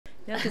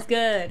Milk is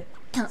good.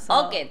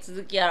 OK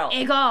続きやろう。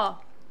英語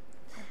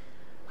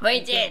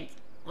We did.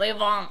 We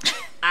won.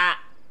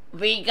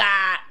 We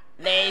got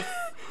this.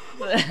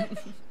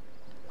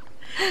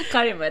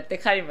 カリもやって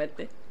カリもやっ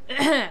て。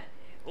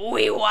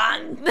We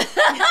won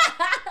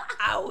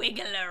a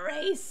wiggler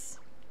race.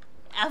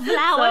 A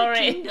flower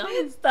kingdom.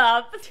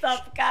 Stop,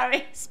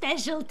 Calli.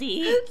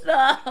 Specialty.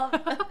 Stop.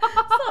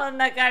 そん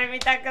なカリ見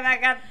たくな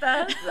かっ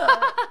た。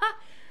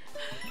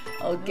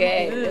OK.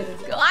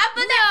 Let's go. No.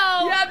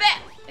 やべ。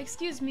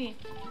Excuse me.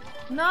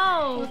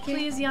 No,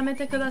 please やめ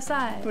てくだ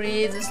さい。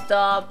Please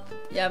stop.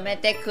 やめ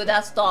てく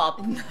だ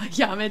stop.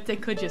 やめて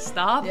could you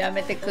stop? や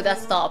めてくだ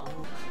stop.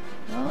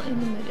 Well, in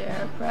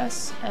midair,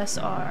 press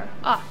SR.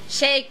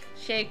 Shake.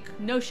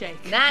 No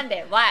shake. なん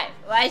で Why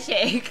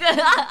shake?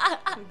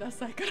 ダ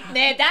サいから。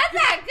ねえ、ダサく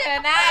ない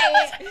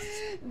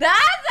ダサ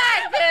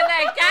くな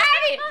いカ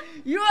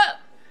リ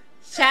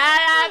Shut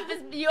up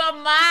your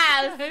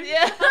mouth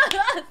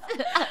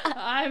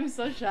I'm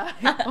so shy.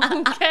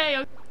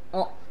 Okay.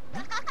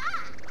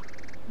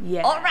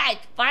 Yeah. Alright,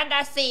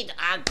 Panda Seed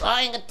are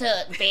going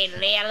to be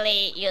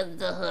really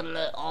useful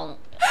on our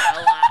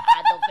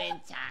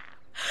adventure.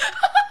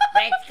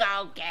 Let's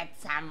go get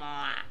some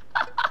more.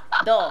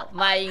 どう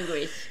 ?My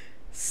English.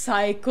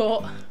 最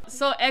高。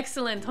So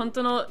excellent. 本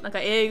当のなんか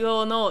英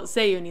語の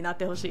声優になっ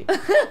てほしい。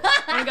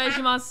お願い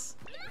します。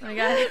お願い。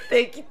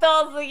適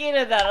当すぎ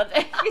るだろ。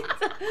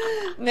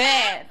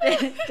ねえ、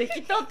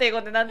適当って英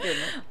語でなんて言う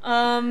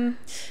の？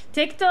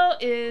適当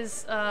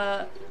is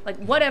like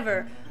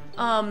whatever.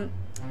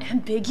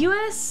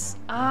 Ambiguous?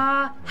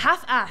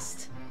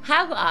 Half-assed.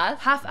 Half-assed?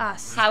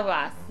 Half-assed.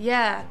 Half-assed.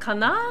 Yeah, か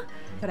な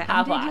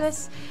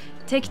？Ambiguous.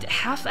 Take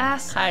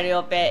half-assed.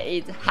 Calliope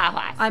is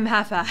half-assed. I'm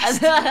half-assed.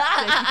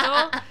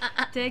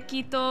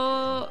 適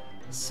当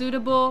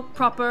suitable,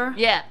 proper,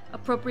 Yeah.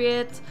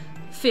 appropriate,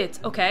 fit.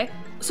 Okay.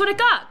 それ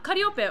かカ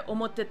リオペ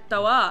思ってた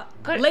は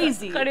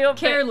lazy, careless,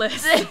 unreliable.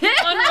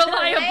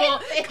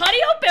 カリ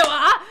オペ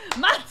は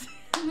待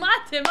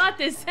っ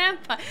て先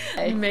輩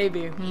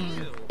Maybe わかん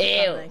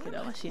ないけ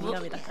ど死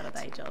神だから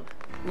大丈夫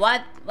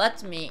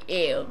What's mean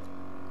ew?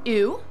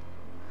 Ew?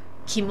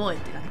 キモいっ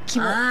て何キ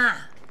モ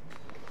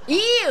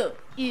Ew!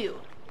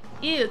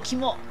 Ew キ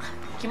モ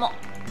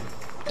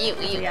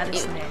Ew 嫌で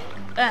すね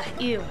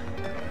Ew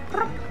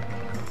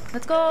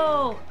Let's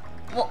go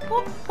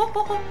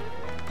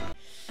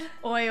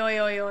おい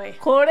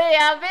これ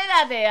やべ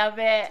だでや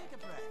べ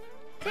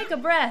Take a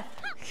breath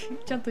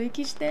ちゃんと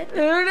息してうる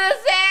せ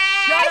え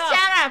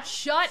Shut up!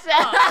 Shut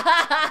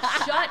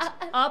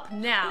up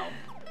now!